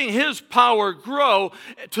 and letting His power grow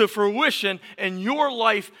to fruition in your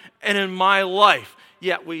life and in my life.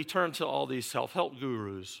 Yet we turn to all these self-help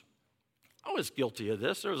gurus. I was guilty of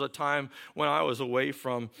this. There was a time when I was away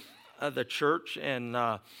from the church, and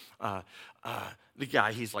the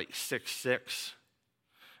guy, he's like 6'6".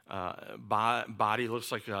 Body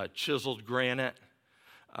looks like chiseled granite.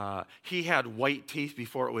 He had white teeth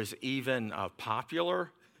before it was even popular.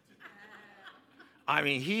 I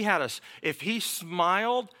mean, if he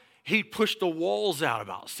smiled, he'd push the walls out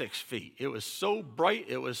about 6 feet. It was so bright.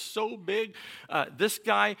 It was so big. This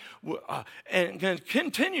guy, and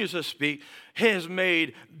continues to speak, has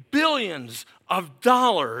made billions of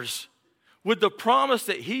dollars with the promise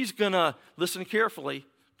that he's going to, listen carefully,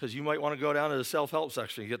 because you might want to go down to the self-help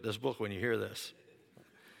section and get this book when you hear this.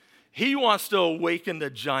 He wants to awaken the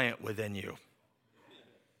giant within you.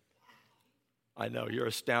 I know, you're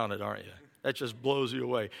astounded, aren't you? That just blows you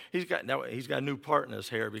away. He's got a new part in his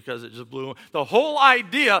hair because it just blew him. The whole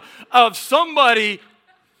idea of somebody,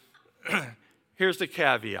 here's the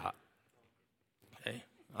caveat. Okay?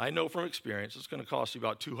 I know from experience it's going to cost you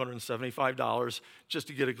about $275 just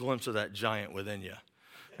to get a glimpse of that giant within you.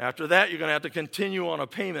 After that, you're going to have to continue on a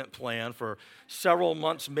payment plan for several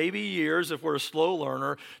months, maybe years, if we're a slow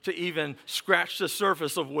learner, to even scratch the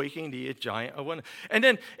surface of Waking the Giant. And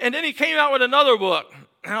then he came out with another book.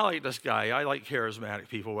 I like this guy. I like charismatic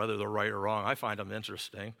people, whether they're right or wrong. I find them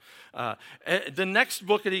interesting. The next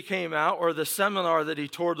book that he came out, or the seminar that he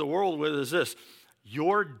toured the world with, is this: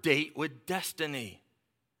 Your Date with Destiny.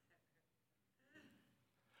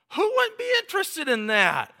 Who wouldn't be interested in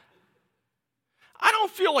that? I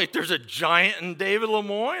don't feel like there's a giant in David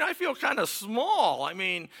Lemoyne. I feel kind of small. I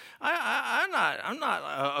mean, I'm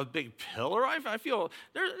not a big pillar. I feel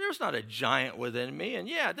there's not a giant within me. And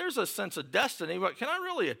yeah, there's a sense of destiny, but can I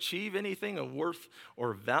really achieve anything of worth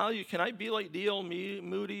or value? Can I be like D.L.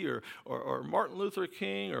 Moody or Martin Luther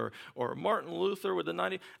King or Martin Luther with the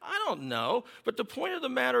 90? I don't know. But the point of the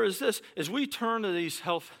matter is this: is we turn to these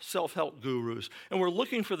self-help gurus, and we're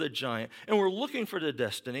looking for the giant, and we're looking for the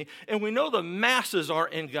destiny, and we know the masses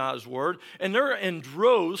aren't in God's Word, and they're in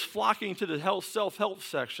droves flocking to the self-help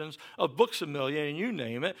sections of Books A Million, and you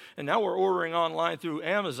name it. And now we're ordering online through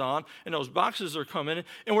Amazon, and those boxes are coming in,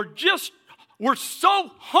 and we're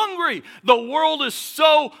so hungry. The world is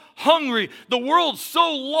so hungry. The world's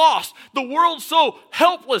so lost. The world's so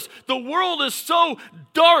helpless. The world is so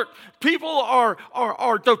dark. People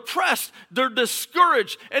are depressed. They're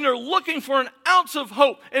discouraged. And they're looking for an ounce of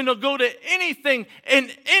hope. And they'll go to anything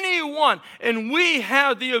and anyone. And we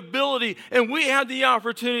have the ability and we have the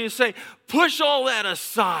opportunity to say, push all that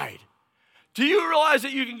aside. Do you realize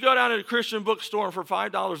that you can go down to a Christian bookstore and for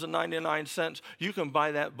 $5.99, you can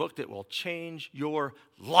buy that book that will change your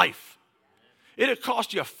life? It'll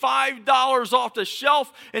cost you $5 off the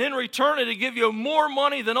shelf, and in return, it'll give you more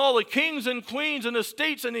money than all the kings and queens and the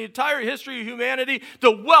states and the entire history of humanity.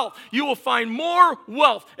 The wealth, you will find more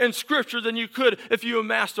wealth in Scripture than you could if you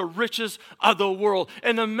amassed the riches of the world.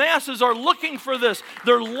 And the masses are looking for this.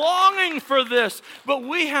 They're longing for this, but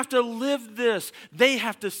we have to live this. They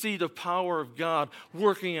have to see the power of God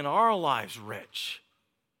working in our lives rich.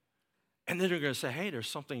 And then they're going to say, hey, there's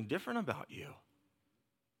something different about you.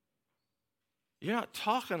 You're not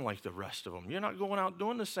talking like the rest of them. You're not going out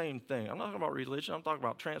doing the same thing. I'm not talking about religion. I'm talking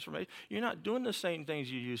about transformation. You're not doing the same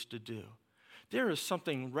things you used to do. There is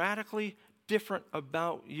something radically different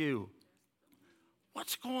about you.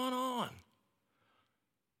 What's going on?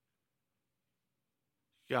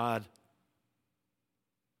 God.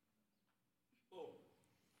 Oh,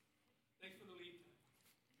 thanks for the lead.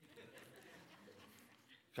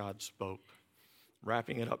 God spoke.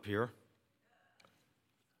 Wrapping it up here.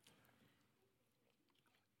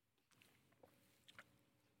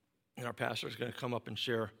 And our pastor is going to come up and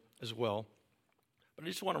share as well. But I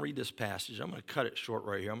just want to read this passage. I'm going to cut it short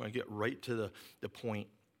right here. I'm going to get right to the point.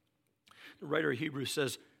 The writer of Hebrews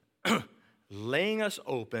says, laying us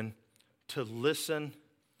open to listen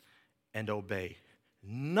and obey.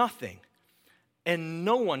 Nothing and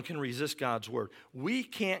no one can resist God's word. We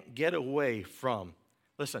can't get away from,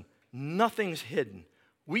 listen, nothing's hidden.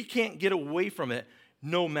 We can't get away from it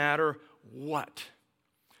no matter what.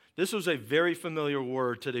 This was a very familiar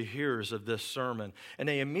word to the hearers of this sermon, and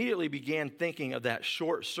they immediately began thinking of that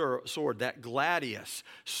short sword, that gladius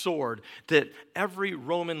sword that every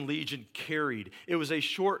Roman legion carried. It was a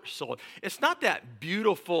short sword. It's not that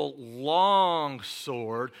beautiful long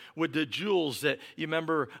sword with the jewels that you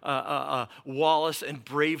remember Wallace and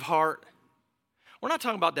Braveheart. We're not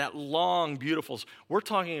talking about that long, beautiful. We're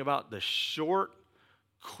talking about the short,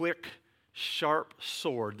 quick, sharp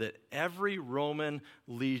sword that every Roman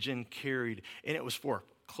legion carried, and it was for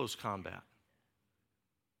close combat.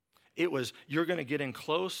 It was, you're going to get in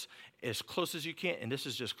close as you can, and this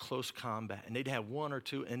is just close combat. And they'd have one or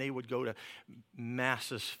two, and they would go to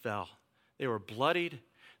masses fell. They were bloodied.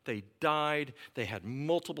 They died. They had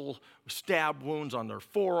multiple stab wounds on their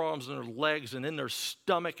forearms and their legs and in their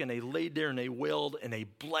stomach, and they laid there and they wailed and they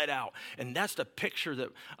bled out. And that's the picture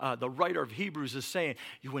that the writer of Hebrews is saying.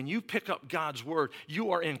 When you pick up God's word, you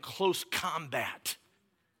are in close combat.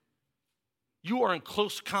 You are in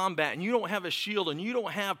close combat, and you don't have a shield, and you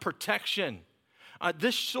don't have protection.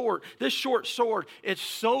 This short sword, it's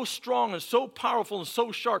so strong and so powerful and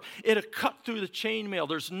so sharp, it'll cut through the chainmail.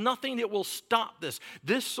 There's nothing that will stop this.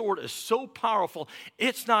 This sword is so powerful,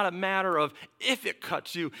 it's not a matter of if it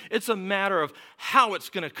cuts you, it's a matter of how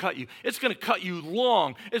it's going to cut you. It's going to cut you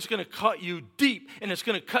long, it's going to cut you deep, and it's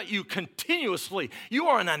going to cut you continuously. You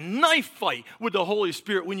are in a knife fight with the Holy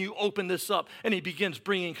Spirit when you open this up, and he begins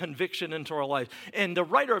bringing conviction into our life. And the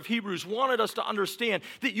writer of Hebrews wanted us to understand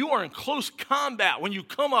that you are in close combat when you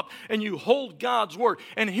come up and you hold God's word.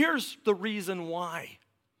 And here's the reason why.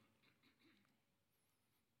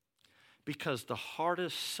 Because the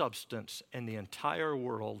hardest substance in the entire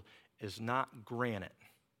world is not granite.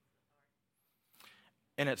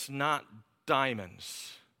 And it's not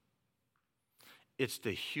diamonds. It's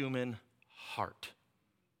the human heart.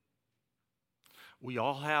 We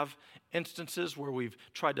all have instances where we've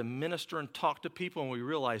tried to minister and talk to people and we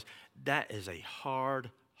realize that is a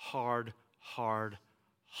hard heart.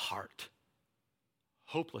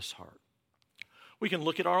 Hopeless heart. We can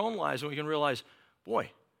look at our own lives and we can realize,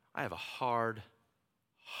 boy, I have a hard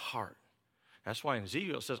heart. That's why in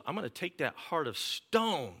Ezekiel it says, I'm going to take that heart of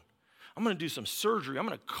stone. I'm going to do some surgery. I'm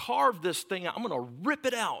going to carve this thing out. I'm going to rip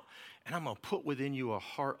it out. And I'm going to put within you a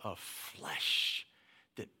heart of flesh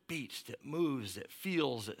that beats, that moves, that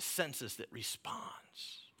feels, that senses, that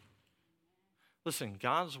responds. Listen,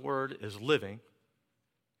 God's word is living.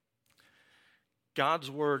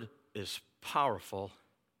 God's word is powerful.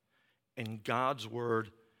 And God's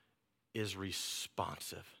word is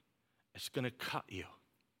responsive. It's going to cut you.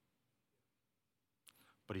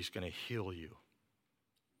 But he's going to heal you.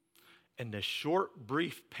 And the short,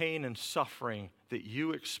 brief pain and suffering that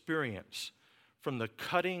you experience from the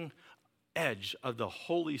cutting edge of the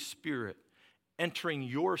Holy Spirit entering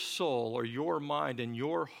your soul or your mind and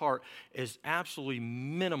your heart is absolutely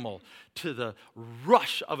minimal to the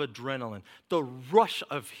rush of adrenaline, the rush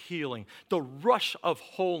of healing, the rush of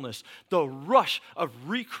wholeness, the rush of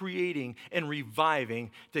recreating and reviving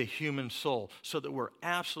the human soul so that we're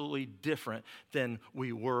absolutely different than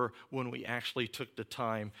we were when we actually took the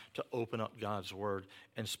time to open up God's Word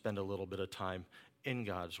and spend a little bit of time in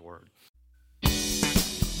God's Word.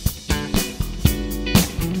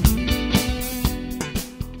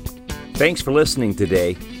 Thanks for listening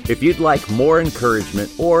today. If you'd like more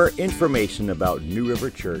encouragement or information about New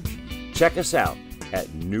River Church, check us out at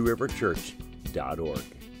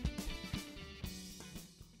newriverchurch.org.